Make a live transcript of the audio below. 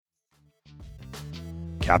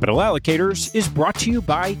Capital Allocators is brought to you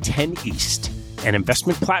by 10 East, an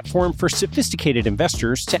investment platform for sophisticated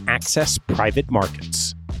investors to access private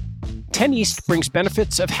markets. 10 East brings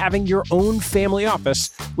benefits of having your own family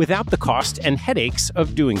office without the cost and headaches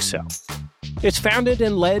of doing so. It's founded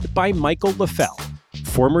and led by Michael LaFell,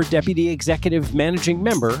 former Deputy Executive Managing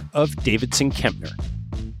Member of Davidson Kempner.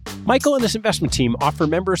 Michael and his investment team offer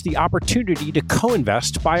members the opportunity to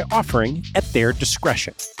co-invest by offering at their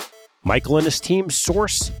discretion. Michael and his team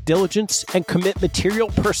source, diligence, and commit material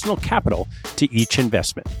personal capital to each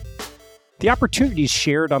investment. The opportunities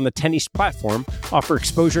shared on the 10 East platform offer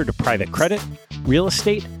exposure to private credit, real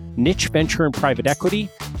estate, niche venture and private equity,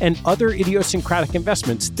 and other idiosyncratic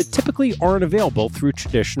investments that typically aren't available through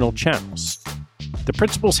traditional channels. The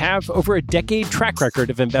principals have over a decade track record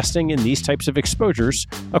of investing in these types of exposures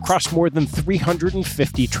across more than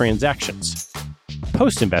 350 transactions.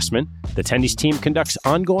 Post-investment, the 10 East team conducts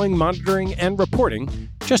ongoing monitoring and reporting,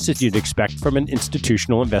 just as you'd expect from an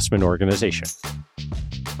institutional investment organization.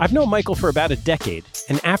 I've known Michael for about a decade,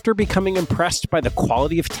 and after becoming impressed by the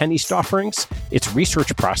quality of 10 East offerings, its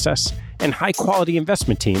research process, and high-quality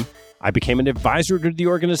investment team, I became an advisor to the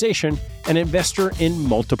organization and investor in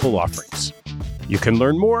multiple offerings. You can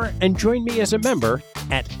learn more and join me as a member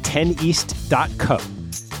at 10east.co.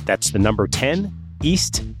 That's the number 10,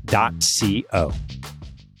 east.co.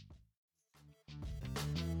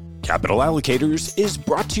 Capital Allocators is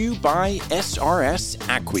brought to you by SRS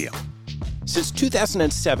Acquiom. Since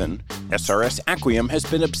 2007, SRS Acquiom has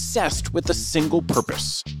been obsessed with a single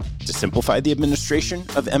purpose: to simplify the administration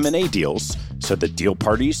of M&A deals so that deal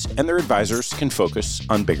parties and their advisors can focus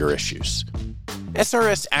on bigger issues.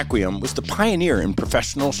 SRS Acquiom was the pioneer in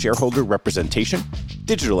professional shareholder representation,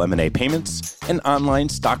 digital M&A payments, and online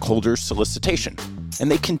stockholder solicitation, and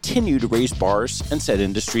they continue to raise bars and set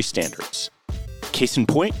industry standards. Case in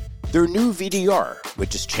point, their new VDR,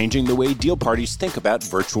 which is changing the way deal parties think about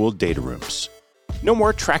virtual data rooms. No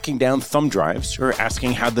more tracking down thumb drives or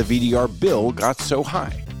asking how the VDR bill got so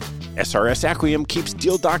high. SRS Acquiom keeps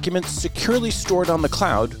deal documents securely stored on the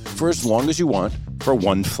cloud for as long as you want for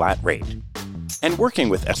one flat rate. And working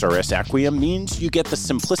with SRS Acquiom means you get the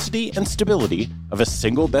simplicity and stability of a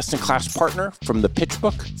single best-in-class partner from the pitch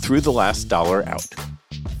book through the last dollar out.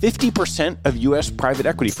 50% of U.S. private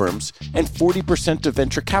equity firms and 40% of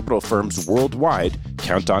venture capital firms worldwide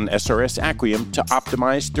count on SRS Acquiom to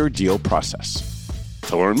optimize their deal process.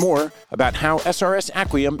 To learn more about how SRS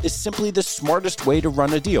Acquiom is simply the smartest way to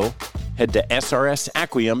run a deal, head to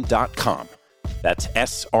srsacquiom.com. That's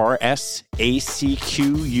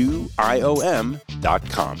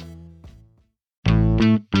srsacquiom.com.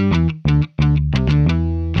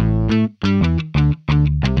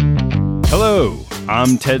 Hello,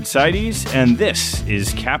 I'm Ted Seides, and this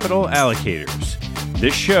is Capital Allocators.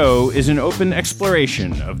 This show is an open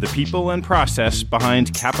exploration of the people and process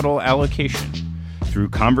behind capital allocation. Through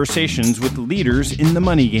conversations with leaders in the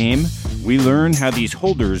money game, we learn how these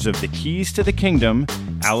holders of the keys to the kingdom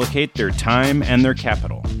allocate their time and their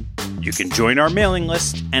capital. You can join our mailing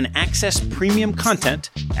list and access premium content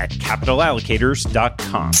at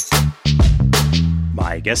capitalallocators.com.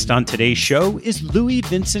 My guest on today's show is Louis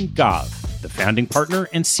Vincent Gave, the founding partner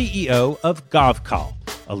and CEO of GovCall,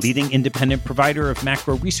 a leading independent provider of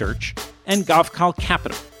macro research, and GovCall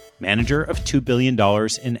Capital, manager of $2 billion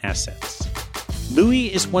in assets.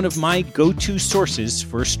 Louis is one of my go-to sources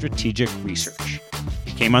for strategic research.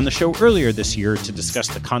 He came on the show earlier this year to discuss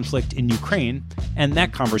the conflict in Ukraine, and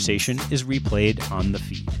that conversation is replayed on the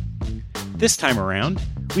feed. This time around,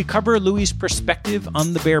 we cover Louis' perspective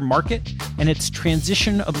on the bear market and its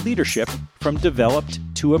transition of leadership from developed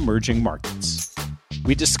to emerging markets.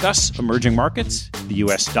 We discuss emerging markets, the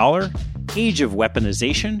US dollar, age of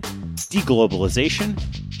weaponization, deglobalization,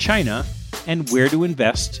 China, and where to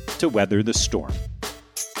invest to weather the storm.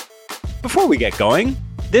 Before we get going,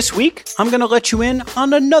 this week I'm going to let you in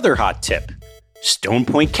on another hot tip. Stone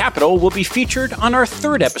Point Capital will be featured on our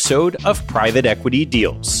third episode of Private Equity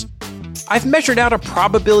Deals. I've measured out a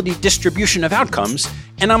probability distribution of outcomes,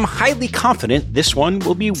 and I'm highly confident this one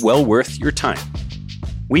will be well worth your time.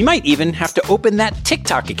 We might even have to open that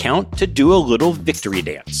TikTok account to do a little victory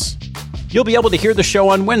dance. You'll be able to hear the show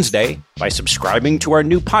on Wednesday by subscribing to our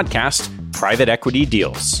new podcast, Private Equity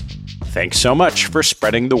Deals. Thanks so much for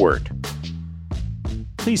spreading the word.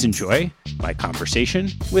 Please enjoy my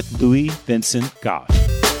conversation with Louis Vincent Gave.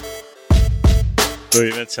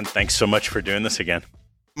 Louis Vincent, thanks so much for doing this again.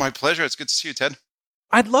 My pleasure. It's good to see you, Ted.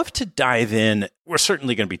 I'd love to dive in. We're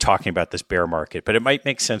certainly going to be talking about this bear market, but it might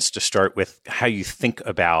make sense to start with how you think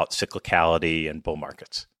about cyclicality and bull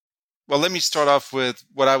markets. Well, let me start off with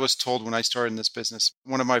what I was told when I started in this business.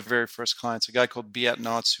 One of my very first clients, a guy called Beat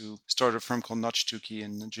Knotz, who started a firm called Notch-Tukey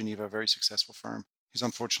in Geneva, a very successful firm. He's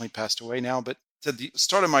unfortunately passed away now, but at the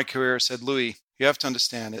start of my career said, Louis, you have to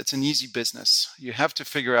understand it's an easy business. You have to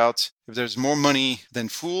figure out if there's more money than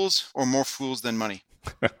fools or more fools than money.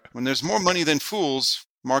 When there's more money than fools,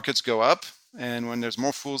 markets go up. And when there's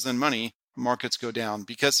more fools than money, markets go down.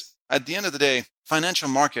 Because at the end of the day, financial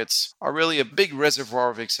markets are really a big reservoir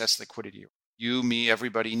of excess liquidity. You, me,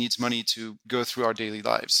 everybody needs money to go through our daily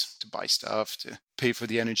lives, to buy stuff, to pay for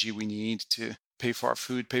the energy we need, to pay for our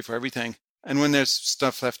food, pay for everything. And when there's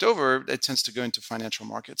stuff left over, it tends to go into financial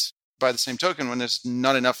markets. By the same token, when there's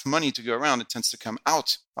not enough money to go around, it tends to come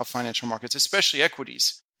out of financial markets, especially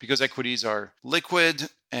equities, because equities are liquid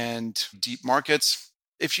and deep markets.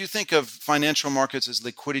 If you think of financial markets as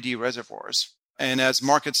liquidity reservoirs and as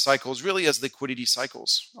market cycles, really as liquidity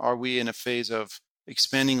cycles, are we in a phase of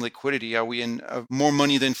expanding liquidity? Are we in a more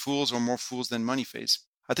money than fools or more fools than money phase?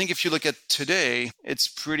 I think if you look at today, it's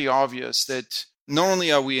pretty obvious that not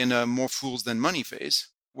only are we in a more fools than money phase,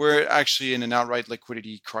 we're actually in an outright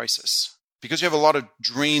liquidity crisis because you have a lot of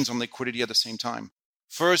drains on liquidity at the same time.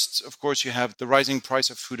 First, of course, you have the rising price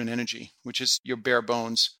of food and energy, which is your bare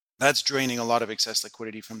bones. That's draining a lot of excess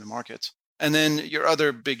liquidity from the market. And then your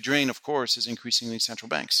other big drain, of course, is increasingly central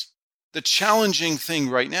banks. The challenging thing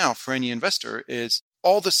right now for any investor is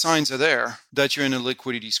all the signs are there that you're in a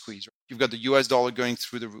liquidity squeeze. You've got the US dollar going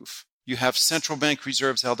through the roof. You have central bank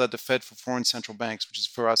reserves held at the Fed for foreign central banks, which is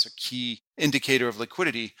for us a key indicator of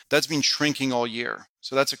liquidity. That's been shrinking all year.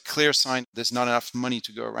 So that's a clear sign there's not enough money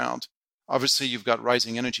to go around. Obviously, you've got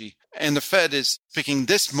rising energy. And the Fed is picking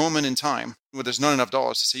this moment in time where there's not enough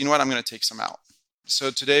dollars to say, you know what, I'm going to take some out. So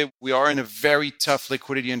today we are in a very tough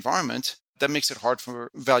liquidity environment that makes it hard for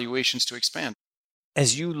valuations to expand.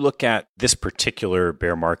 As you look at this particular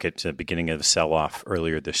bear market to the beginning of the sell-off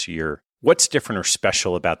earlier this year, what's different or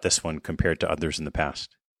special about this one compared to others in the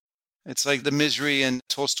past? It's like the misery in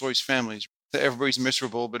Tolstoy's families. Everybody's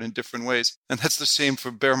miserable, but in different ways. And that's the same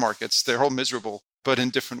for bear markets. They're all miserable, but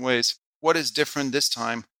in different ways. What is different this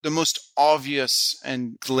time? The most obvious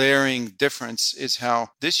and glaring difference is how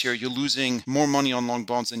this year you're losing more money on long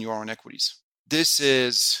bonds than you are on equities. This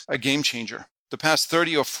is a game changer. The past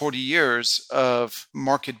 30 or 40 years of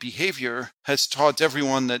market behavior has taught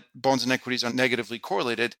everyone that bonds and equities are negatively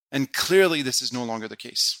correlated, and clearly this is no longer the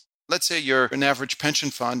case. Let's say you're an average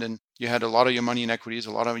pension fund and you had a lot of your money in equities,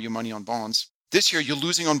 a lot of your money on bonds. This year, you're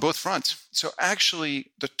losing on both fronts. So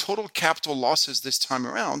actually, the total capital losses this time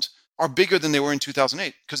around are bigger than they were in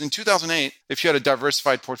 2008. Because in 2008, if you had a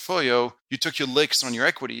diversified portfolio, you took your licks on your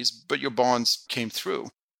equities, but your bonds came through.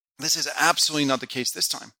 This is absolutely not the case this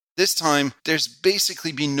time. This time, there's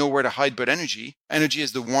basically been nowhere to hide but energy. Energy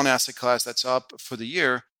is the one asset class that's up for the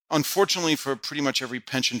year. Unfortunately, for pretty much every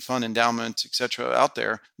pension fund, endowment, etc. out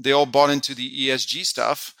there, they all bought into the ESG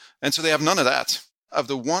stuff, and so they have none of that, of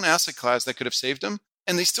the one asset class that could have saved them,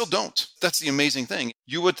 and they still don't. That's the amazing thing.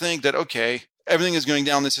 You would think that, okay, everything is going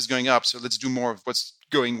down, this is going up, so let's do more of what's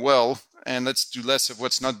going well, and let's do less of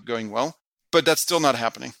what's not going well. But that's still not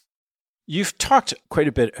happening. You've talked quite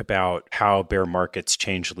a bit about how bear markets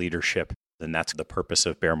change leadership, and that's the purpose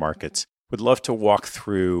of bear markets. Would love to walk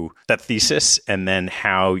through that thesis and then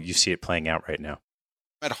how you see it playing out right now.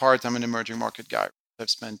 At heart, I'm an emerging market guy. I've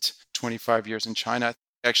spent 25 years in China.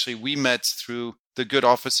 Actually, we met through the good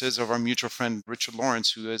offices of our mutual friend, Richard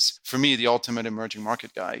Lawrence, who is, for me, the ultimate emerging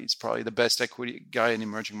market guy. He's probably the best equity guy in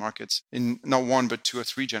emerging markets in not one, but 2 or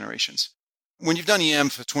 3 generations. When you've done EM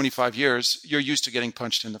for 25 years, you're used to getting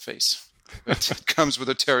punched in the face. It comes with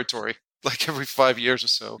the territory. Like every 5 years or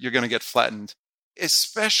so, you're going to get flattened,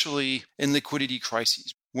 especially in liquidity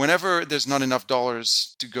crises. Whenever there's not enough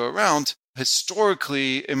dollars to go around,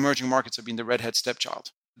 historically, emerging markets have been the redhead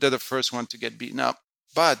stepchild. They're the first one to get beaten up.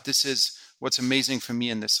 But this is what's amazing for me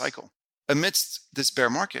in this cycle. Amidst this bear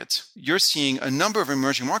market, you're seeing a number of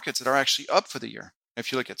emerging markets that are actually up for the year.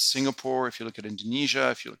 If you look at Singapore, if you look at Indonesia,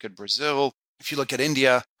 if you look at Brazil, if you look at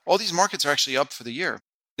India, all these markets are actually up for the year.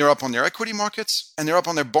 They're up on their equity markets and they're up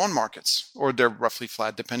on their bond markets, or they're roughly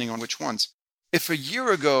flat depending on which ones. If a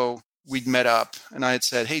year ago we'd met up and I had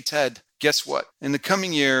said, hey, Ted, guess what? In the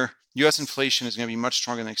coming year, US inflation is going to be much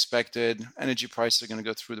stronger than expected. Energy prices are going to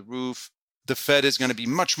go through the roof. The Fed is going to be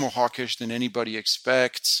much more hawkish than anybody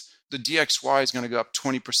expects. The DXY is going to go up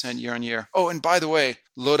 20% year on year. Oh, and by the way,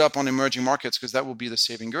 load up on emerging markets because that will be the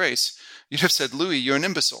saving grace. You'd have said, Louis, you're an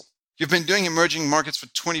imbecile. You've been doing emerging markets for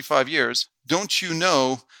 25 years. Don't you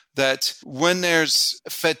know that when there's a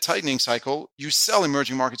Fed tightening cycle, you sell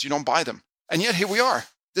emerging markets, you don't buy them? And yet here we are.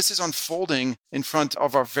 This is unfolding in front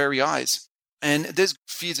of our very eyes. And this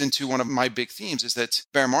feeds into one of my big themes is that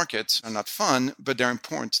bear markets are not fun, but they're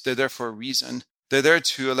important. They're there for a reason. They're there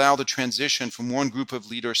to allow the transition from one group of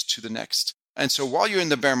leaders to the next. And so while you're in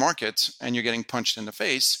the bear market and you're getting punched in the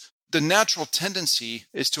face, the natural tendency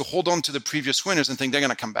is to hold on to the previous winners and think they're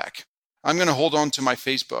going to come back. I'm going to hold on to my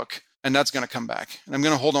Facebook and that's going to come back. And I'm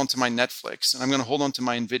going to hold on to my Netflix and I'm going to hold on to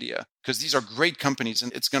my Nvidia because these are great companies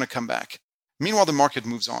and it's going to come back. Meanwhile, the market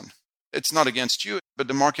moves on. It's not against you, but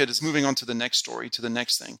the market is moving on to the next story, to the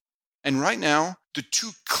next thing. And right now, the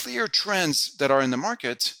two clear trends that are in the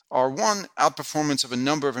market are one, outperformance of a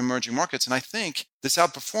number of emerging markets. And I think this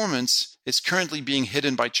outperformance is currently being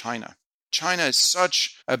hidden by China. China is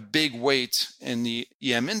such a big weight in the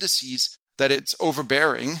EM indices that it's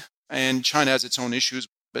overbearing, and China has its own issues,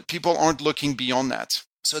 but people aren't looking beyond that.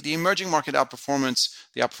 So the emerging market outperformance,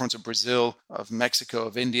 the outperformance of Brazil, of Mexico,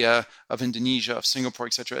 of India, of Indonesia, of Singapore,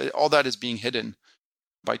 etc., all that is being hidden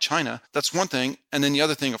by China. That's one thing. And then the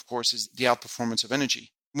other thing, of course, is the outperformance of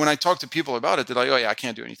energy. When I talk to people about it, they're like, oh yeah, I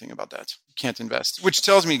can't do anything about that. You can't invest, which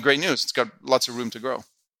tells me great news. It's got lots of room to grow.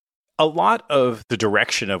 A lot of the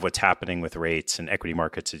direction of what's happening with rates and equity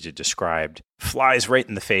markets, as you described, flies right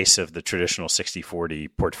in the face of the traditional 60-40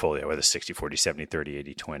 portfolio, whether 60-40,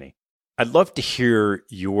 70-30, 80-20. I'd love to hear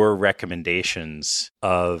your recommendations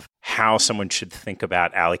of how someone should think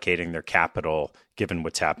about allocating their capital given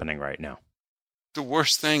what's happening right now. The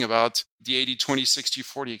worst thing about the 80-20,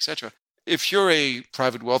 60-40, etc. If you're a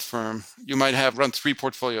private wealth firm, you might have run three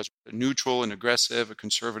portfolios, a neutral, an aggressive, a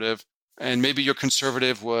conservative. And maybe your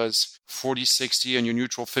conservative was 40-60 and your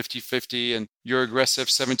neutral 50-50 and your aggressive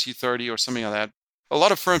 70-30 or something like that. A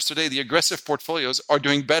lot of firms today, the aggressive portfolios are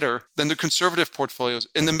doing better than the conservative portfolios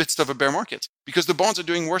in the midst of a bear market because the bonds are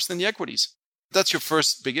doing worse than the equities. That's your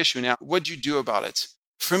first big issue. Now, what do you do about it?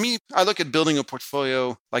 For me, I look at building a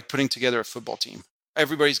portfolio like putting together a football team.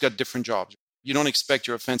 Everybody's got different jobs. You don't expect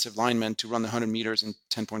your offensive lineman to run the 100 meters in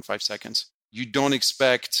 10.5 seconds. You don't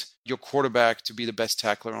expect your quarterback to be the best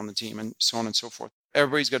tackler on the team and so on and so forth.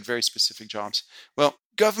 Everybody's got very specific jobs. Well,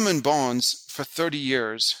 government bonds for 30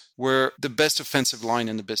 years were the best offensive line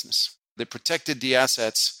in the business. They protected the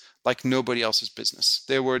assets like nobody else's business.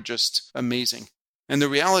 They were just amazing. And the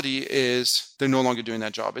reality is they're no longer doing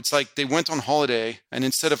that job. It's like they went on holiday and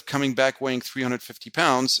instead of coming back weighing 350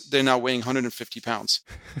 pounds, they're now weighing 150 pounds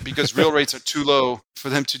because real rates are too low for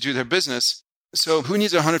them to do their business. So who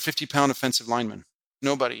needs a 150-pound offensive lineman?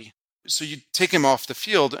 Nobody. So you take him off the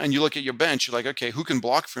field and you look at your bench, you're like, okay, who can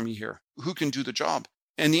block for me here? Who can do the job?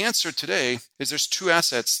 And the answer today is there's two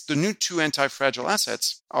assets. The new two anti-fragile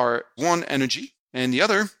assets are one, energy, and the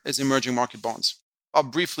other is emerging market bonds. I'll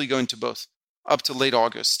briefly go into both. Up to late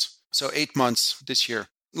August, so 8 months this year.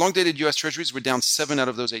 Long-dated US Treasuries were down 7 out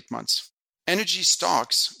of those 8 months. Energy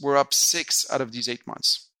stocks were up 6 out of these 8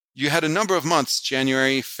 months. You had a number of months,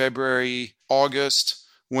 January, February, August,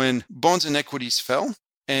 when bonds and equities fell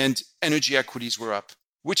and energy equities were up,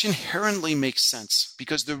 which inherently makes sense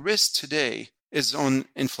because the risk today is on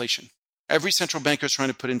inflation. Every central banker is trying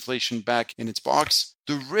to put inflation back in its box.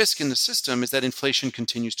 The risk in the system is that inflation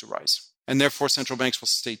continues to rise. And therefore, central banks will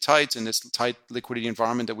stay tight in this tight liquidity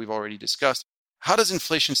environment that we've already discussed. How does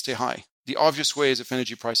inflation stay high? The obvious way is if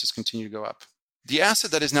energy prices continue to go up. The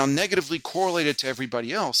asset that is now negatively correlated to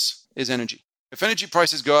everybody else is energy. If energy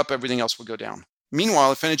prices go up, everything else will go down.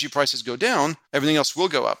 Meanwhile, if energy prices go down, everything else will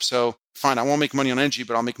go up. So fine, I won't make money on energy,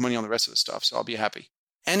 but I'll make money on the rest of the stuff. So I'll be happy.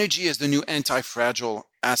 Energy is the new anti-fragile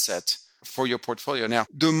asset for your portfolio. Now,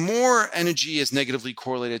 the more energy is negatively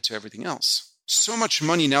correlated to everything else, so much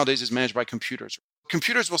money nowadays is managed by computers.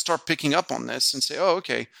 Computers will start picking up on this and say, oh,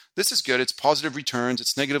 okay, this is good. It's positive returns.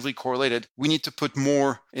 It's negatively correlated. We need to put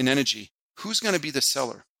more in energy. Who's going to be the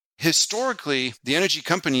seller? Historically, the energy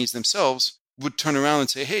companies themselves would turn around and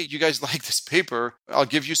say, hey, you guys like this paper. I'll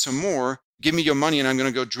give you some more. Give me your money and I'm going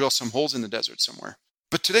to go drill some holes in the desert somewhere.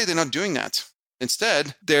 But today they're not doing that.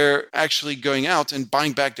 Instead, they're actually going out and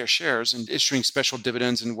buying back their shares and issuing special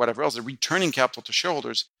dividends and whatever else. They're returning capital to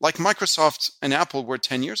shareholders like Microsoft and Apple were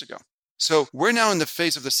 10 years ago. So we're now in the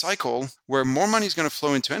phase of the cycle where more money is going to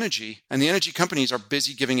flow into energy and the energy companies are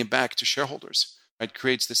busy giving it back to shareholders. It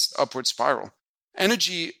creates this upward spiral.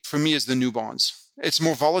 Energy, for me, is the new bonds. It's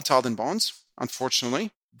more volatile than bonds, unfortunately,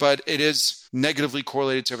 but it is negatively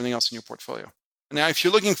correlated to everything else in your portfolio. Now, if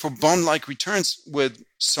you're looking for bond-like returns with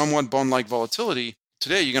somewhat bond-like volatility,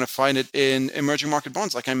 today you're going to find it in emerging market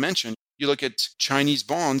bonds, like I mentioned. You look at Chinese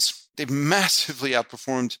bonds, they've massively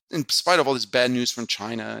outperformed in spite of all this bad news from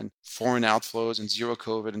China and foreign outflows and zero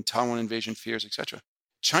COVID and Taiwan invasion fears, etc.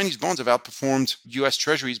 Chinese bonds have outperformed US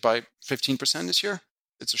Treasuries by 15% this year.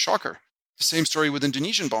 It's a shocker. The same story with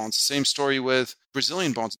Indonesian bonds, the same story with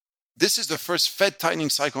Brazilian bonds. This is the first Fed tightening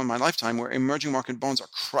cycle in my lifetime where emerging market bonds are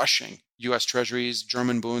crushing US Treasuries,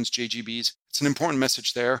 German bonds, JGBs. It's an important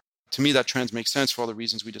message there. To me, that trend makes sense for all the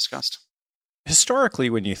reasons we discussed. Historically,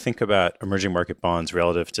 when you think about emerging market bonds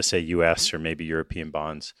relative to, say, US or maybe European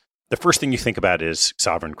bonds, the first thing you think about is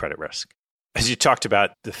sovereign credit risk. As you talked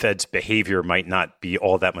about, the Fed's behavior might not be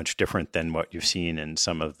all that much different than what you've seen in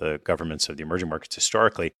some of the governments of the emerging markets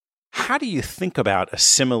historically. How do you think about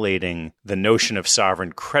assimilating the notion of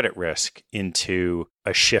sovereign credit risk into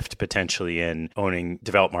a shift potentially in owning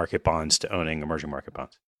developed market bonds to owning emerging market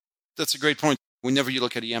bonds? That's a great point. Whenever you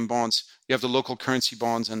look at EM bonds, you have the local currency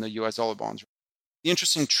bonds and the US dollar bonds. The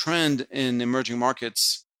interesting trend in emerging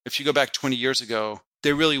markets, if you go back 20 years ago,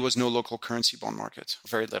 there really was no local currency bond market,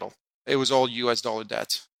 very little. It was all US dollar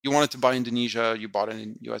debt. You wanted to buy Indonesia, you bought it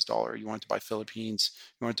in US dollar. You wanted to buy Philippines,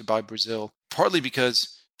 you wanted to buy Brazil, partly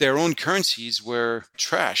because their own currencies were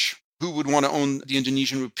trash. Who would want to own the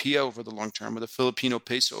Indonesian rupiah over the long term or the Filipino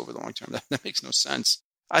peso over the long term? That makes no sense.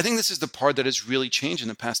 I think this is the part that has really changed in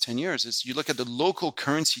the past 10 years is you look at the local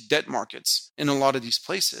currency debt markets in a lot of these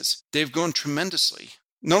places. They've grown tremendously,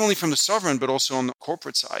 not only from the sovereign, but also on the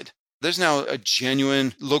corporate side. There's now a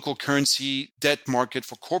genuine local currency debt market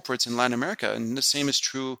for corporates in Latin America, and the same is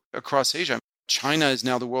true across Asia. China is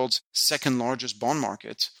now the world's second largest bond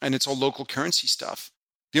market, and it's all local currency stuff.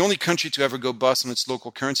 The only country to ever go bust on its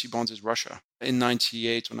local currency bonds is Russia. In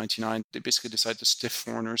 98 or 99, they basically decided to stiff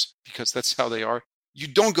foreigners because that's how they are. You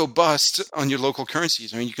don't go bust on your local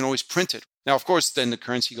currencies. I mean, you can always print it. Now, of course, then the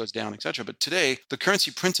currency goes down, etc. But today, the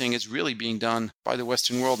currency printing is really being done by the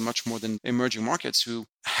Western world much more than emerging markets who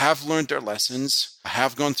have learned their lessons,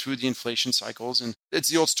 have gone through the inflation cycles. And it's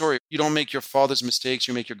the old story. You don't make your father's mistakes,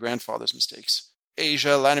 you make your grandfather's mistakes.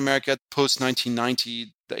 Asia, Latin America,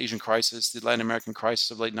 post-1990, the Asian crisis, the Latin American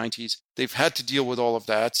crisis of the late 90s, they've had to deal with all of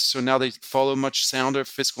that. So now they follow much sounder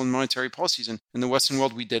fiscal and monetary policies. And in the Western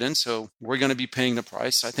world, we didn't. So we're going to be paying the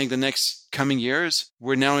price. I think the next coming years,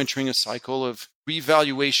 we're now entering a cycle of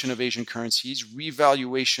revaluation of Asian currencies,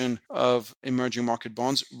 revaluation of emerging market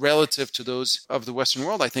bonds relative to those of the Western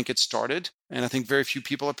world. I think it started, and I think very few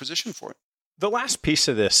people are positioned for it. The last piece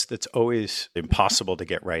of this that's always impossible to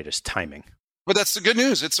get right is timing. But that's the good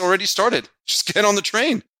news. It's already started. Just get on the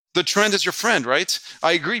train. The trend is your friend, right?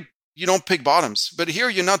 I agree. You don't pick bottoms. But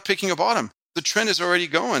here, you're not picking a bottom. The trend is already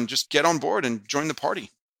going. Just get on board and join the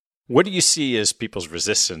party. What do you see as people's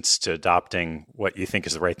resistance to adopting what you think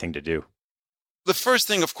is the right thing to do? The first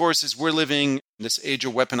thing, of course, is we're living in this age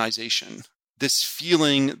of weaponization, this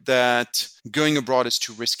feeling that going abroad is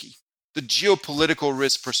too risky. The geopolitical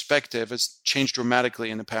risk perspective has changed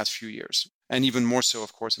dramatically in the past few years. And even more so,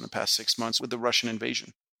 of course, in the past 6 months with the Russian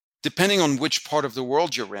invasion. Depending on which part of the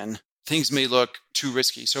world you're in, things may look too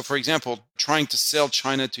risky. So, for example, trying to sell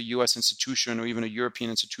China to a U.S. institution or even a European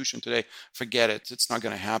institution today, forget it. It's not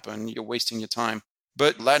going to happen. You're wasting your time.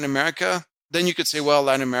 But Latin America, then you could say, well,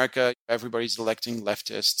 Latin America, everybody's electing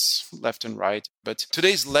leftists, left and right. But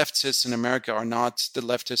today's leftists in America are not the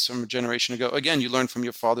leftists from a generation ago. Again, you learn from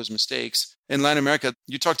your father's mistakes. In Latin America,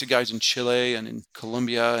 you talk to guys in Chile and in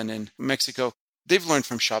Colombia and in Mexico. They've learned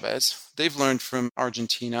from Chavez. They've learned from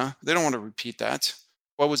Argentina. They don't want to repeat that.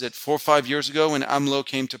 What was it, 4 or 5 years ago when AMLO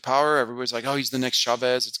came to power? Everybody's like, oh, he's the next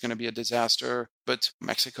Chavez. It's going to be a disaster. But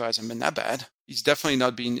Mexico hasn't been that bad. He's definitely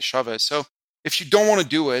not being Chavez. So if you don't want to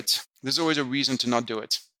do it, there's always a reason to not do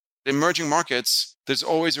it. In emerging markets, there's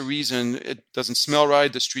always a reason. It doesn't smell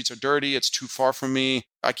right. The streets are dirty. It's too far from me.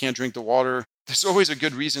 I can't drink the water. There's always a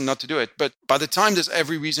good reason not to do it. But by the time there's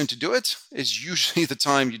every reason to do it, is usually the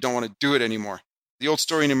time you don't want to do it anymore. The old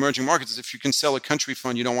story in emerging markets is if you can sell a country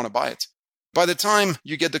fund, you don't want to buy it. By the time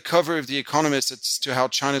you get the cover of The Economist as to how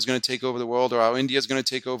China is going to take over the world, or how India is going to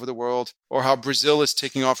take over the world, or how Brazil is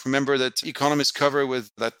taking off. Remember that Economist cover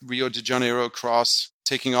with that Rio de Janeiro cross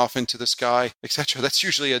taking off into the sky, etc. That's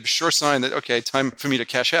usually a sure sign that, okay, time for me to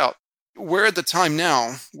cash out. We're at the time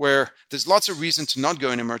now where there's lots of reason to not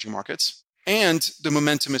go in emerging markets, and the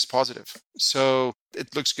momentum is positive. So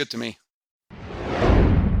it looks good to me.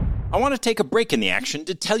 I want to take a break in the action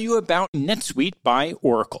to tell you about NetSuite by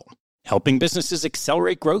Oracle, helping businesses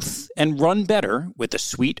accelerate growth and run better with a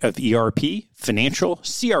suite of ERP, financial,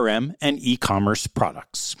 CRM, and e-commerce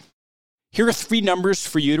products. Here are 3 numbers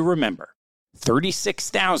for you to remember: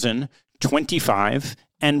 36,000, 25,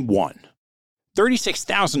 and 1.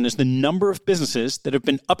 36,000 is the number of businesses that have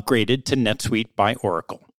been upgraded to NetSuite by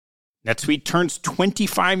Oracle. NetSuite turns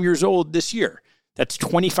 25 years old this year. That's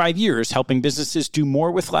 25 years helping businesses do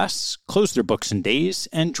more with less, close their books in days,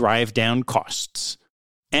 and drive down costs.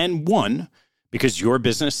 And 1, because your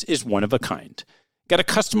business is one of a kind. Get a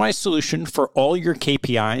customized solution for all your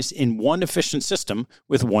KPIs in one efficient system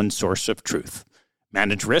with one source of truth.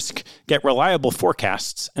 Manage risk, get reliable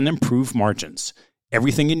forecasts, and improve margins.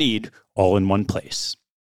 Everything you need, all in one place.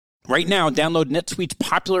 Right now, download NetSuite's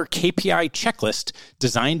popular KPI checklist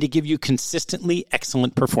designed to give you consistently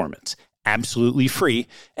excellent performance, absolutely free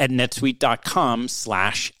at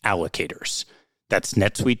netsuite.com/allocators. That's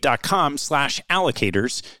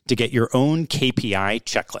netsuite.com/allocators to get your own KPI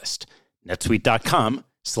checklist.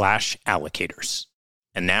 netsuite.com/allocators.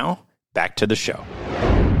 And now, back to the show.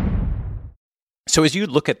 So as you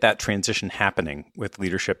look at that transition happening with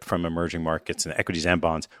leadership from emerging markets and equities and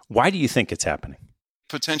bonds, why do you think it's happening?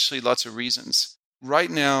 Potentially lots of reasons.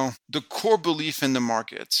 Right now, the core belief in the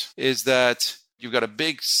market is that you've got a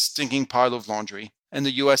big stinking pile of laundry and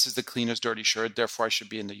the US is the cleanest dirty shirt, therefore I should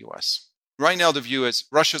be in the US. Right now, the view is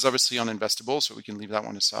Russia's obviously uninvestable, so we can leave that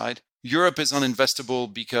one aside. Europe is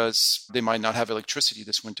uninvestable because they might not have electricity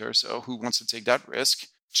this winter, so who wants to take that risk?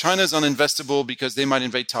 China's uninvestable because they might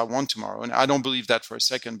invade Taiwan tomorrow. And I don't believe that for a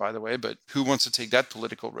second, by the way, but who wants to take that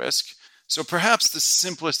political risk? So perhaps the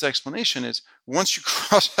simplest explanation is once you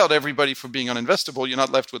cross out everybody for being uninvestable, you're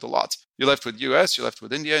not left with a lot. You're left with US, you're left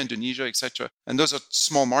with India, Indonesia, etc. And those are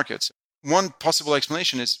small markets. One possible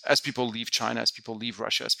explanation is as people leave China, as people leave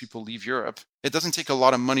Russia, as people leave Europe, it doesn't take a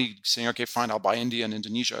lot of money saying, okay, fine, I'll buy India and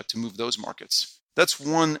Indonesia to move those markets. That's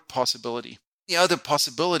one possibility. The other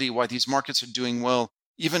possibility why these markets are doing well,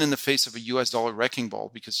 even in the face of a US dollar wrecking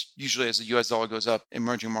ball, because usually as the US dollar goes up,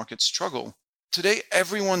 emerging markets struggle. Today,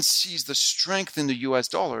 everyone sees the strength in the US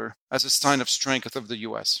dollar as a sign of strength of the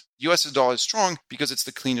US. US dollar is strong because it's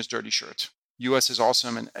the cleanest dirty shirt. US is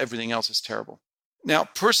awesome and everything else is terrible. Now,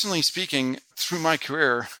 personally speaking, through my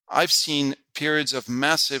career, I've seen periods of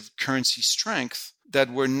massive currency strength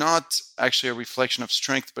that were not actually a reflection of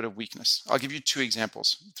strength, but of weakness. I'll give you two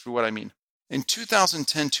examples through what I mean. In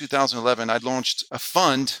 2010, 2011, I launched a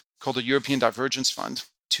fund called the European Divergence Fund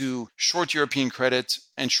to short European credit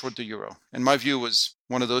and short the euro. And my view was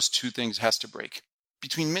one of those two things has to break.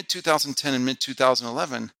 Between mid-2010 and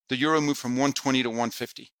mid-2011, the euro moved from 120 to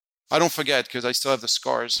 150. I don't forget because I still have the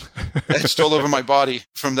scars etched all over my body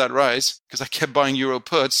from that rise because I kept buying euro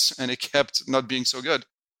puts and it kept not being so good.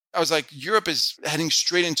 I was like, Europe is heading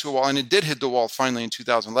straight into a wall, and it did hit the wall finally in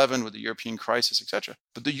 2011 with the European crisis, etc.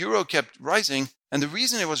 But the euro kept rising, and the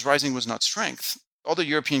reason it was rising was not strength. All the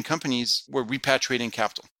European companies were repatriating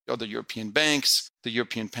capital. All the European banks, the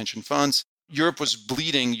European pension funds. Europe was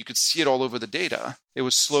bleeding. You could see it all over the data. It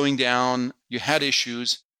was slowing down. You had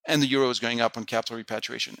issues, and the euro was going up on capital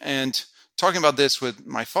repatriation. And talking about this with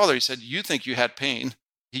my father, he said, you think you had pain.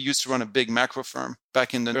 He used to run a big macro firm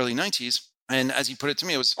back in the early 90s. And as he put it to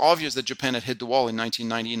me, it was obvious that Japan had hit the wall in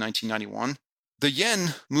 1990 and 1991. The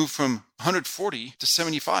yen moved from 140 to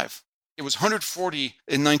 75. It was 140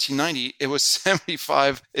 in 1990. It was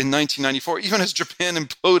 75 in 1994, even as Japan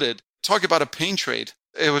imploded. Talk about a pain trade.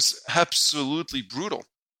 It was absolutely brutal.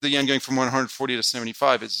 The yen going from 140 to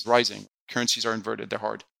 75 is rising. Currencies are inverted. They're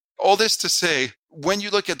hard. All this to say, when you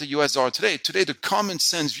look at the US dollar today, the common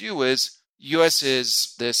sense view is US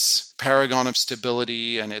is this paragon of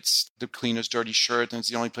stability and it's the cleanest dirty shirt and it's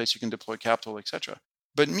the only place you can deploy capital, etc.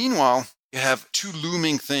 But meanwhile, you have two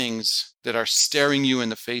looming things that are staring you in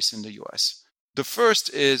the face in the US. The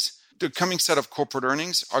first is the coming set of corporate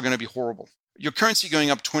earnings are going to be horrible. Your currency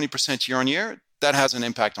going up 20% year on year, that has an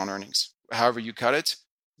impact on earnings, however you cut it.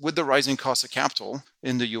 With the rising cost of capital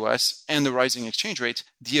in the US and the rising exchange rate,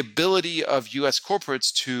 the ability of US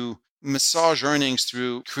corporates to massage earnings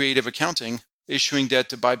through creative accounting, issuing debt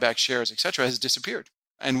to buy back shares, etc., has disappeared.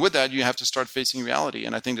 And with that, you have to start facing reality.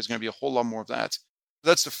 And I think there's going to be a whole lot more of that.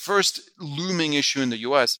 That's the first looming issue in the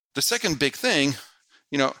US. The second big thing,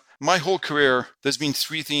 my whole career, there's been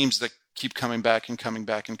three themes that keep coming back and coming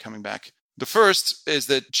back and coming back. The first is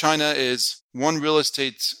that China is one real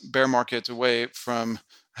estate bear market away from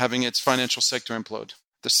having its financial sector implode.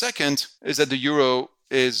 The second is that the euro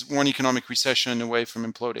is one economic recession away from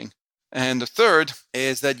imploding. And the third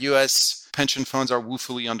is that US pension funds are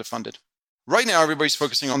woefully underfunded. Right now, everybody's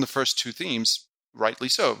focusing on the first two themes, rightly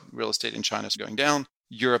so. Real estate in China is going down.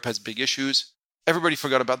 Europe has big issues. Everybody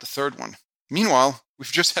forgot about the third one. Meanwhile,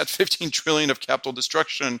 we've just had 15 trillion of capital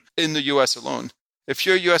destruction in the US alone. If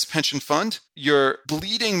you're a US pension fund, you're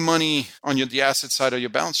bleeding money on the asset side of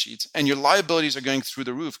your balance sheets, and your liabilities are going through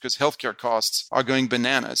the roof because healthcare costs are going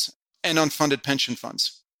bananas, and unfunded pension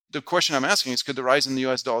funds. The question I'm asking is, could the rise in the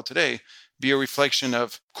US dollar today be a reflection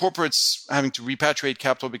of corporates having to repatriate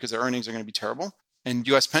capital because their earnings are going to be terrible, and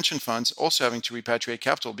US pension funds also having to repatriate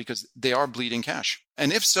capital because they are bleeding cash?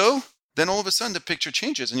 And if so, then all of a sudden the picture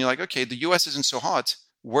changes and you're like, okay, the US isn't so hot.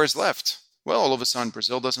 Where's left? well, all of a sudden,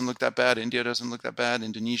 Brazil doesn't look that bad. India doesn't look that bad.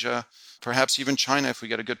 Indonesia, perhaps even China if we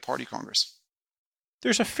get a good party Congress.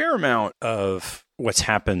 There's a fair amount of what's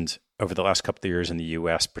happened over the last couple of years in the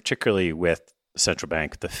U.S., particularly with the central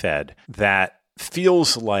bank, the Fed, that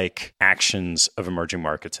feels like actions of emerging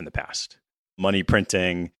markets in the past. Money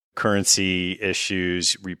printing, currency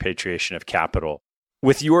issues, repatriation of capital.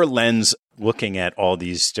 With your lens looking at all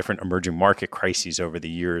these different emerging market crises over the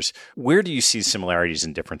years, where do you see similarities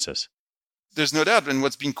and differences? There's no doubt. And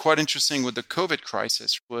what's been quite interesting with the COVID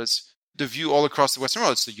crisis was the view all across the Western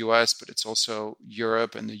world. It's the US, but it's also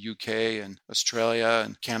Europe and the UK and Australia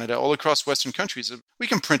and Canada, all across Western countries. We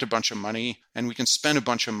can print a bunch of money and we can spend a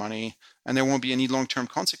bunch of money and there won't be any long-term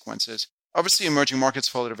consequences. Obviously, emerging markets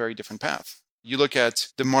followed a very different path. You look at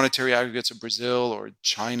the monetary aggregates of Brazil or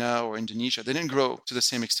China or Indonesia, they didn't grow to the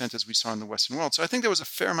same extent as we saw in the Western world. So I think there was a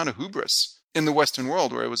fair amount of hubris in the Western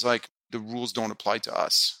world where it was like, the rules don't apply to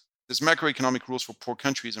us. There's macroeconomic rules for poor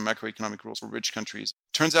countries and macroeconomic rules for rich countries.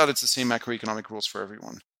 Turns out it's the same macroeconomic rules for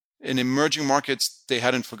everyone. In emerging markets, they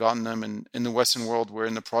hadn't forgotten them. And in the Western world, we're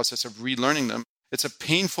in the process of relearning them. It's a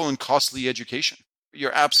painful and costly education.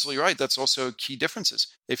 You're absolutely right. That's also key differences.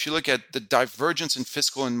 If you look at the divergence in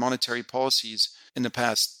fiscal and monetary policies in the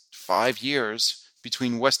past 5 years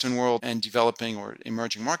between Western world and developing or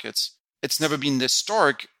emerging markets, it's never been this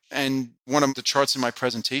stark. And one of the charts in my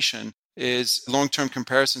presentation is long-term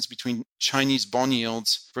comparisons between Chinese bond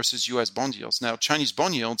yields versus US bond yields. Now, Chinese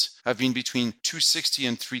bond yields have been between 260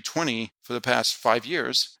 and 320 for the past 5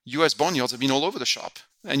 years. US bond yields have been all over the shop.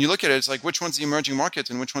 And you look at it, it's like, which one's the emerging market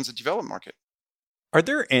and which one's the developed market? Are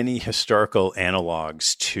there any historical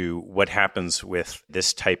analogs to what happens with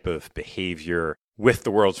this type of behavior with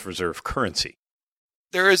the world's reserve currency?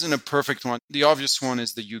 There isn't a perfect one. The obvious one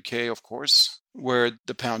is the UK, of course, where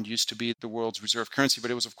the pound used to be the world's reserve currency,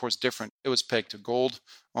 but it was, of course, different. It was pegged to gold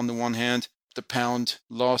on the one hand. The pound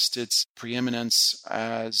lost its preeminence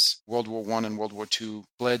as World War I and World War II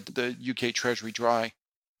bled the UK Treasury dry.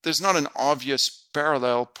 There's not an obvious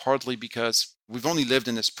parallel, partly because we've only lived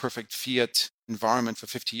in this perfect fiat environment for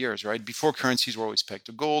 50 years, right? Before, currencies were always pegged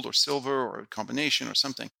to gold or silver or a combination or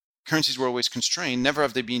something. Currencies were always constrained. Never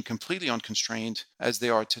have they been completely unconstrained as they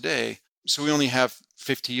are today. So we only have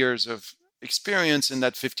 50 years of experience. In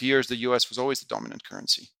that 50 years, the US was always the dominant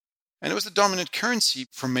currency. And it was the dominant currency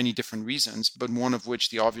for many different reasons, but one of which,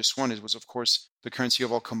 the obvious one, was, of course, the currency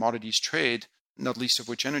of all commodities trade, not least of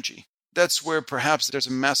which energy. That's where perhaps there's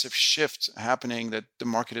a massive shift happening that the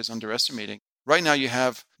market is underestimating. Right now, you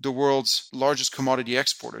have the world's largest commodity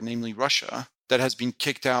exporter, namely Russia, that has been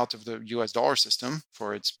kicked out of the US dollar system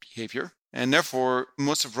for its behavior. And therefore,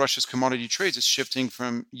 most of Russia's commodity trades is shifting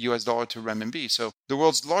from US dollar to renminbi. So the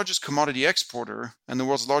world's largest commodity exporter and the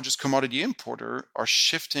world's largest commodity importer are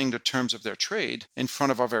shifting the terms of their trade in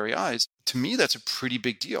front of our very eyes. To me, that's a pretty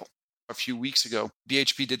big deal. A few weeks ago,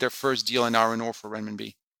 BHP did their first deal in iron ore for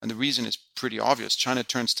renminbi. And the reason is pretty obvious. China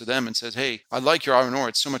turns to them and says, hey, I like your iron ore.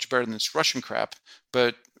 It's so much better than this Russian crap.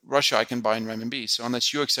 But Russia, I can buy in renminbi. So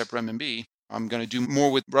unless you accept renminbi, I'm going to do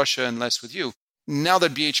more with Russia and less with you. Now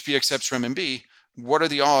that BHP accepts renminbi, what are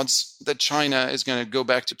the odds that China is going to go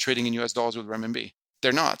back to trading in US dollars with renminbi?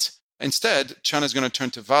 They're not. Instead, China is going to turn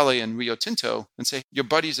to Vale and Rio Tinto and say, your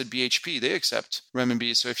buddies at BHP, they accept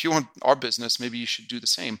renminbi. So if you want our business, maybe you should do the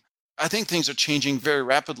same. I think things are changing very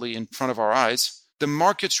rapidly in front of our eyes. The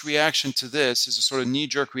market's reaction to this is a sort of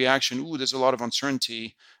knee-jerk reaction. Ooh, there's a lot of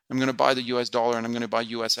uncertainty. I'm going to buy the US dollar and I'm going to buy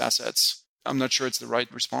US assets. I'm not sure it's the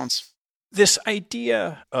right response. This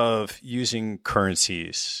idea of using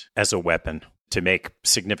currencies as a weapon to make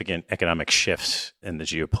significant economic shifts in the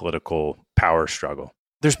geopolitical power struggle.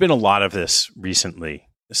 There's been a lot of this recently.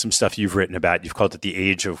 Some stuff you've written about. You've called it the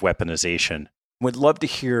age of weaponization. Would love to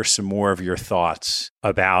hear some more of your thoughts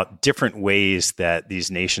about different ways that these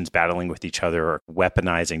nations battling with each other are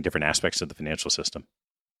weaponizing different aspects of the financial system.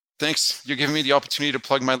 Thanks. You're giving me the opportunity to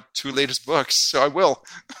plug my 2 latest books, so I will.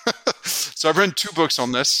 So I've written 2 books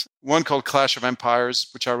on this. One called Clash of Empires,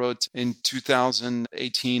 which I wrote in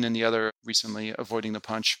 2018, and the other recently, Avoiding the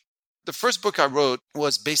Punch. The first book I wrote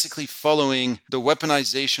was basically following the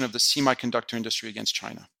weaponization of the semiconductor industry against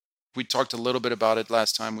China. We talked a little bit about it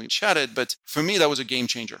last time we chatted, but for me, that was a game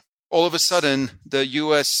changer. All of a sudden, the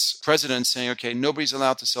US president saying, okay, nobody's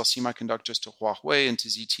allowed to sell semiconductors to Huawei and to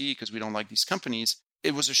ZTE because we don't like these companies.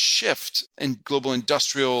 It was a shift in global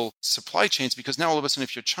industrial supply chains because now all of a sudden,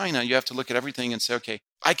 if you're China, you have to look at everything and say, okay,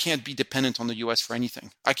 I can't be dependent on the US for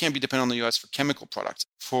anything. I can't be dependent on the US for chemical products,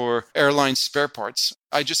 for airline spare parts.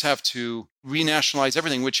 I just have to renationalize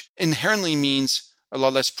everything, which inherently means a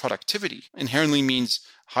lot less productivity, inherently means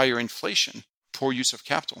higher inflation, poor use of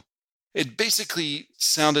capital. it basically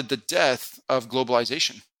sounded the death of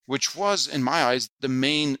globalization, which was, in my eyes, the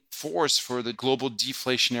main force for the global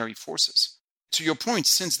deflationary forces. To your point,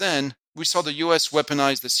 since then, we saw the US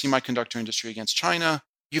weaponize the semiconductor industry against China.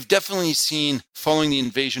 You've definitely seen, following the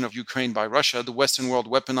invasion of Ukraine by Russia, the Western world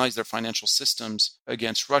weaponize their financial systems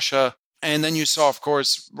against Russia. And then you saw, of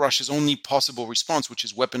course, Russia's only possible response, which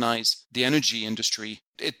is weaponize the energy industry.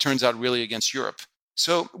 It turns out really against Europe.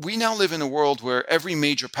 So we now live in a world where every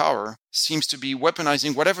major power seems to be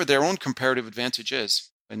weaponizing whatever their own comparative advantage is.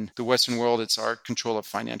 In the Western world, it's our control of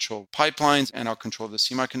financial pipelines and our control of the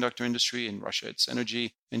semiconductor industry. In Russia, it's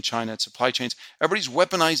energy. In China, it's supply chains. Everybody's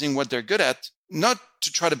weaponizing what they're good at, not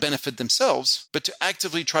to try to benefit themselves, but to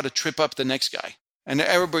actively try to trip up the next guy. And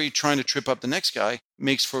everybody trying to trip up the next guy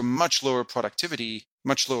makes for much lower productivity,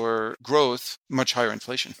 much lower growth, much higher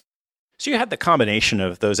inflation. So you had the combination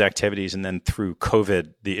of those activities, and then through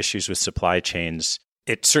COVID, the issues with supply chains.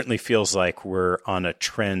 It certainly feels like we're on a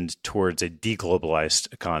trend towards a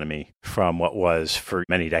deglobalized economy from what was for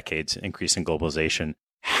many decades increasing globalization.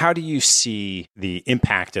 How do you see the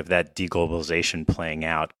impact of that deglobalization playing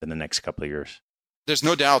out in the next couple of years? There's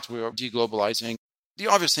no doubt we are deglobalizing. The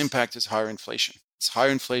obvious impact is higher inflation. It's higher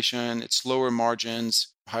inflation, it's lower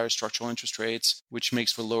margins, higher structural interest rates, which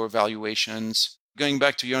makes for lower valuations. Going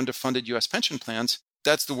back to your underfunded US pension plans,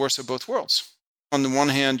 that's the worst of both worlds. On the one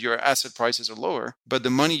hand, your asset prices are lower, but the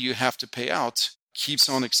money you have to pay out keeps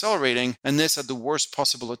on accelerating. And this at the worst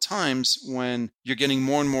possible of times when you're getting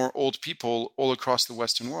more and more old people all across the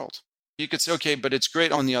Western world. You could say, okay, but it's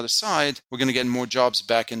great on the other side. We're going to get more jobs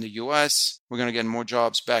back in the US. We're going to get more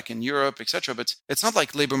jobs back in Europe, etc. But it's not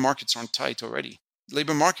like labor markets aren't tight already.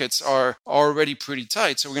 Labor markets are already pretty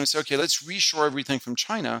tight. So we're going to say, okay, let's reshore everything from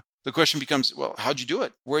China. The question becomes, well, how'd you do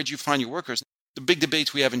it? Where'd you find your workers? The big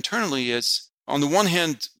debate we have internally is, on the one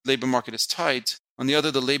hand, labor market is tight. On the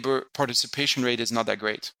other, the labor participation rate is not that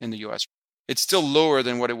great in the US. It's still lower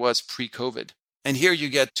than what it was pre-COVID. And here you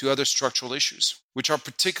get to other structural issues, which are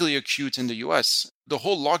particularly acute in the US. The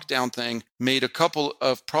whole lockdown thing made a couple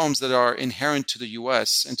of problems that are inherent to the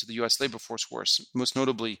US and to the US labor force worse, most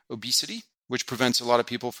notably obesity, which prevents a lot of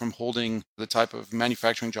people from holding the type of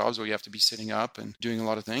manufacturing jobs where you have to be sitting up and doing a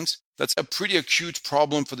lot of things. That's a pretty acute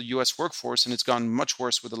problem for the US workforce, and it's gotten much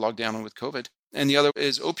worse with the lockdown and with COVID. And the other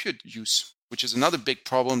is opioid use, which is another big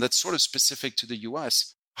problem that's sort of specific to the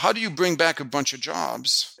US. How do you bring back a bunch of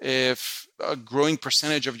jobs if a growing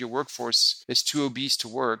percentage of your workforce is too obese to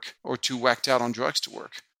work or too whacked out on drugs to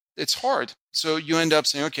work? It's hard. So you end up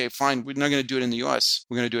saying, okay, fine, we're not going to do it in the US.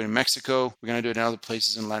 We're going to do it in Mexico. We're going to do it in other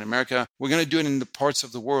places in Latin America. We're going to do it in the parts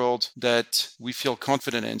of the world that we feel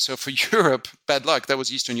confident in. So for Europe, bad luck, that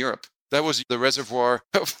was Eastern Europe. That was the reservoir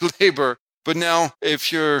of labor. But now,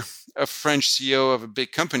 if you're a French CEO of a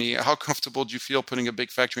big company, how comfortable do you feel putting a big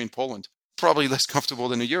factory in Poland? Probably less comfortable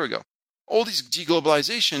than a year ago. All these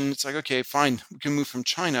deglobalization, it's like, okay, fine, we can move from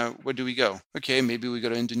China. Where do we go? Okay, maybe we go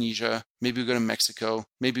to Indonesia. Maybe we go to Mexico.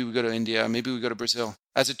 Maybe we go to India. Maybe we go to Brazil.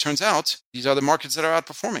 As it turns out, these are the markets that are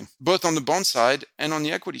outperforming, both on the bond side and on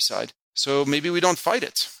the equity side. So maybe we don't fight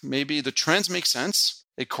it. Maybe the trends make sense.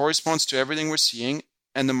 It corresponds to everything we're seeing.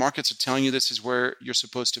 And the markets are telling you this is where you're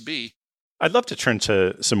supposed to be. I'd love to turn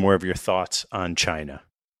to some more of your thoughts on China.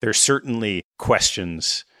 There's certainly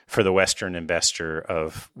questions for the Western investor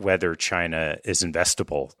of whether China is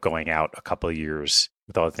investable going out a couple of years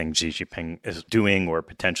with all the things Xi Jinping is doing or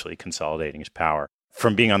potentially consolidating his power.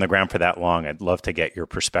 From being on the ground for that long, I'd love to get your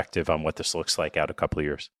perspective on what this looks like out a couple of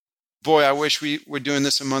years. Boy, I wish we were doing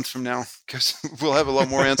this a month from now because we'll have a lot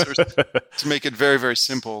more answers to make it very, very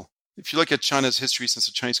simple. If you look at China's history since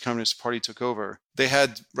the Chinese Communist Party took over, they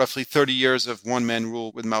had roughly 30 years of one-man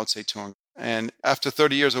rule with Mao Zedong. And after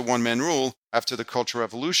 30 years of one-man rule, after the Cultural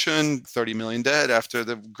Revolution, 30 million dead, after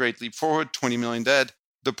the Great Leap Forward, 20 million dead,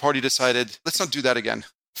 the party decided, let's not do that again.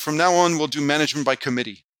 From now on, we'll do management by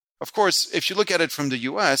committee. Of course, if you look at it from the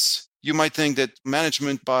US, you might think that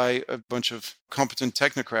management by a bunch of competent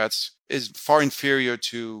technocrats is far inferior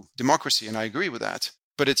to democracy, and I agree with that.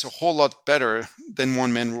 But it's a whole lot better than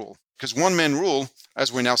one-man rule. Because one-man rule,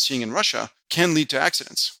 as we're now seeing in Russia, can lead to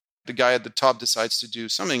accidents. The guy at the top decides to do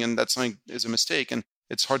something, and that something is a mistake, and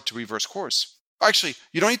it's hard to reverse course. Actually,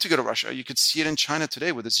 you don't need to go to Russia. You could see it in China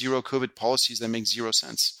today with the zero COVID policies that make zero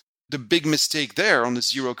sense. The big mistake there on the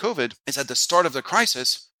zero COVID is at the start of the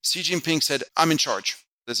crisis, Xi Jinping said, I'm in charge.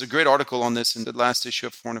 There's a great article on this in the last issue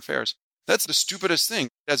of Foreign Affairs. That's the stupidest thing.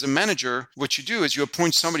 As a manager, what you do is you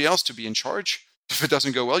appoint somebody else to be in charge. If it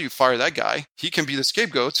doesn't go well, you fire that guy. He can be the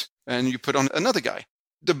scapegoat, and you put on another guy.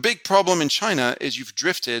 The big problem in China is you've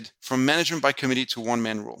drifted from management by committee to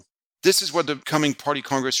one-man rule. This is what the coming party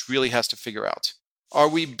congress really has to figure out. Are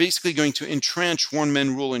we basically going to entrench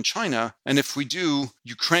one-man rule in China? And if we do,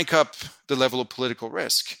 you crank up the level of political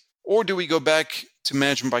risk. Or do we go back to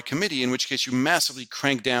management by committee, in which case you massively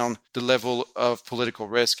crank down the level of political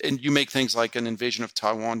risk and you make things like an invasion of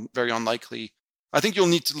Taiwan very unlikely? I think you'll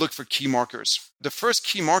need to look for key markers. The first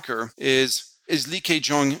key marker is Li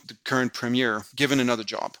Keqiang, the current premier, given another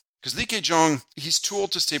job? Because Li Keqiang, he's too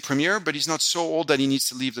old to stay premier, but he's not so old that he needs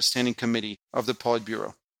to leave the standing committee of the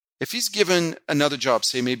Politburo. If he's given another job,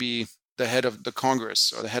 say maybe the head of the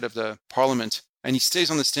Congress or the head of the parliament, and he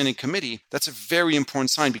stays on the standing committee, that's a very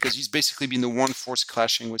important sign because he's basically been the one force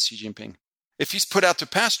clashing with Xi Jinping. If he's put out to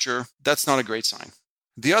pasture, that's not a great sign.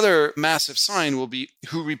 The other massive sign will be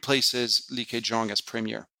who replaces Li Keqiang as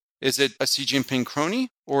premier. Is it a Xi Jinping crony,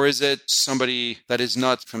 or is it somebody that is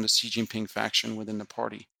not from the Xi Jinping faction within the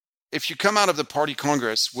party? If you come out of the party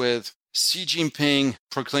Congress with Xi Jinping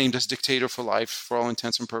proclaimed as dictator for life, for all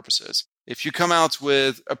intents and purposes, if you come out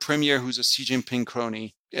with a premier who's a Xi Jinping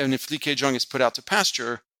crony, and if Li Keqiang is put out to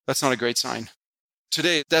pasture, that's not a great sign.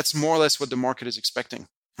 Today, that's more or less what the market is expecting.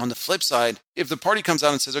 On the flip side, if the party comes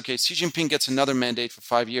out and says, okay, Xi Jinping gets another mandate for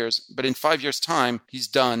 5 years, but in 5 years' time, he's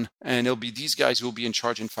done, and it'll be these guys who will be in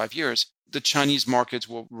charge in 5 years, the Chinese markets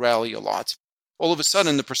will rally a lot. All of a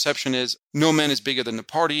sudden, the perception is no man is bigger than the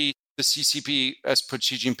party. The CCP has put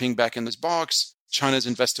Xi Jinping back in this box. China's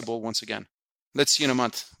investable once again. Let's see in a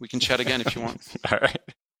month. We can chat again if you want. All right.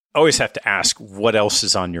 Always have to ask, what else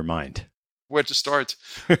is on your mind? Where to start?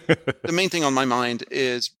 The main thing on my mind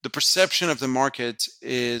is the perception of the market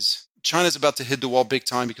is China's about to hit the wall big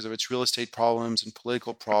time because of its real estate problems and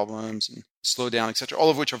political problems and slowdown, etc., all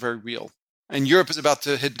of which are very real. And Europe is about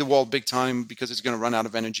to hit the wall big time because it's going to run out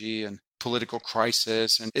of energy and political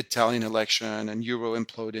crisis and Italian election and euro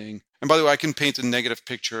imploding. And by the way, I can paint a negative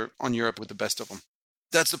picture on Europe with the best of them.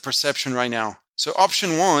 That's the perception right now. So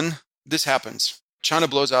option one, this happens. China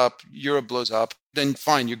blows up, Europe blows up, then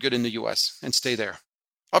fine, you're good in the US and stay there.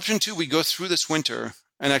 Option two, we go through this winter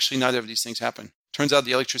and actually neither of these things happen. Turns out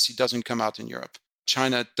the electricity doesn't come out in Europe.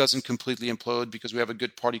 China doesn't completely implode because we have a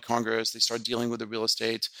good party Congress. They start dealing with the real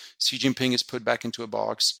estate. Xi Jinping is put back into a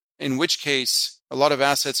box, in which case a lot of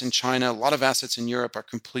assets in China, a lot of assets in Europe are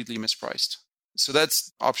completely mispriced. So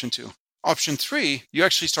that's option two. Option three, you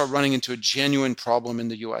actually start running into a genuine problem in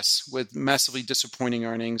the US with massively disappointing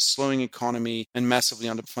earnings, slowing economy, and massively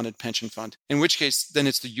underfunded pension fund, in which case then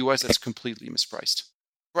it's the US that's completely mispriced.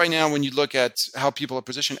 Right now, when you look at how people are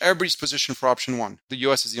positioned, everybody's positioned for option one. The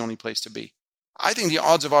US is the only place to be. I think the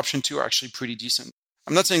odds of option two are actually pretty decent.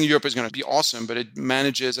 I'm not saying Europe is going to be awesome, but it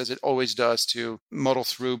manages, as it always does, to muddle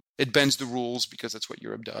through. It bends the rules because that's what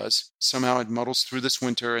Europe does. Somehow it muddles through this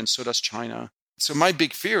winter, and so does China. So my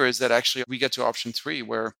big fear is that actually we get to option three,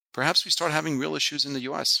 where perhaps we start having real issues in the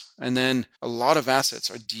US, and then a lot of assets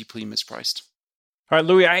are deeply mispriced. All right,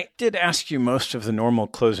 Louis, I did ask you most of the normal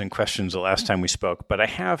closing questions the last time we spoke, but I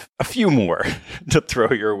have a few more to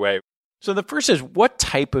throw your way. So the first is, what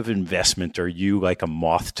type of investment are you like a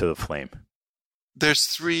moth to the flame? There's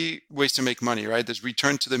three ways to make money, right? There's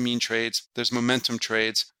return to the mean trades, there's momentum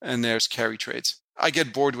trades, and there's carry trades. I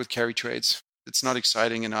get bored with carry trades. It's not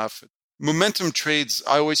exciting enough. Momentum trades,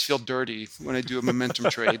 I always feel dirty when I do a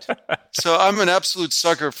momentum trade. So I'm an absolute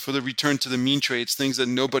sucker for the return to the mean trades, things that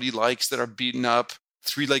nobody likes, that are beaten up,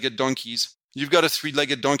 three-legged donkeys. You've got a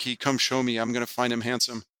three-legged donkey, come show me, I'm going to find him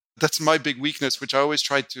handsome. That's my big weakness, which I always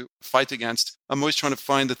try to fight against. I'm always trying to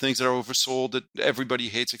find the things that are oversold, that everybody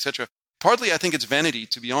hates, etc. Partly, I think it's vanity,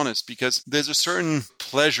 to be honest, because there's a certain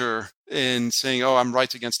pleasure in saying, oh, I'm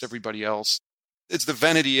right against everybody else. It's the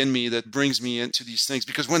vanity in me that brings me into these things,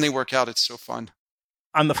 because when they work out, it's so fun.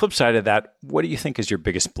 On the flip side of that, what do you think is your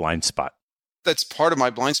biggest blind spot? That's part of my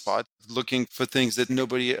blind spot, looking for things that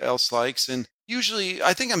nobody else likes. And usually,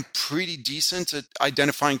 I think I'm pretty decent at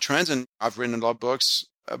identifying trends. And I've written a lot of books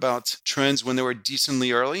about trends when they were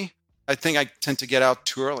decently early. I think I tend to get out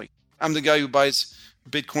too early. I'm the guy who buys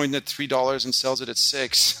Bitcoin at $3 and sells it at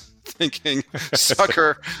 $6, thinking,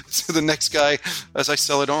 sucker, to the next guy as I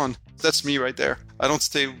sell it on. That's me right there. I don't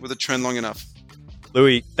stay with a trend long enough.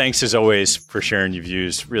 Louis, thanks as always for sharing your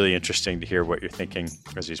views. Really interesting to hear what you're thinking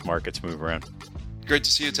as these markets move around. Great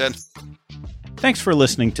to see you, Ted. Thanks for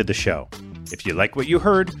listening to the show. If you like what you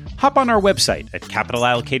heard, hop on our website at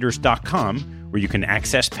capitalallocators.com, where you can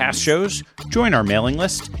access past shows, join our mailing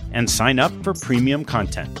list, and sign up for premium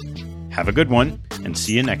content. Have a good one, and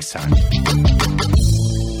see you next time.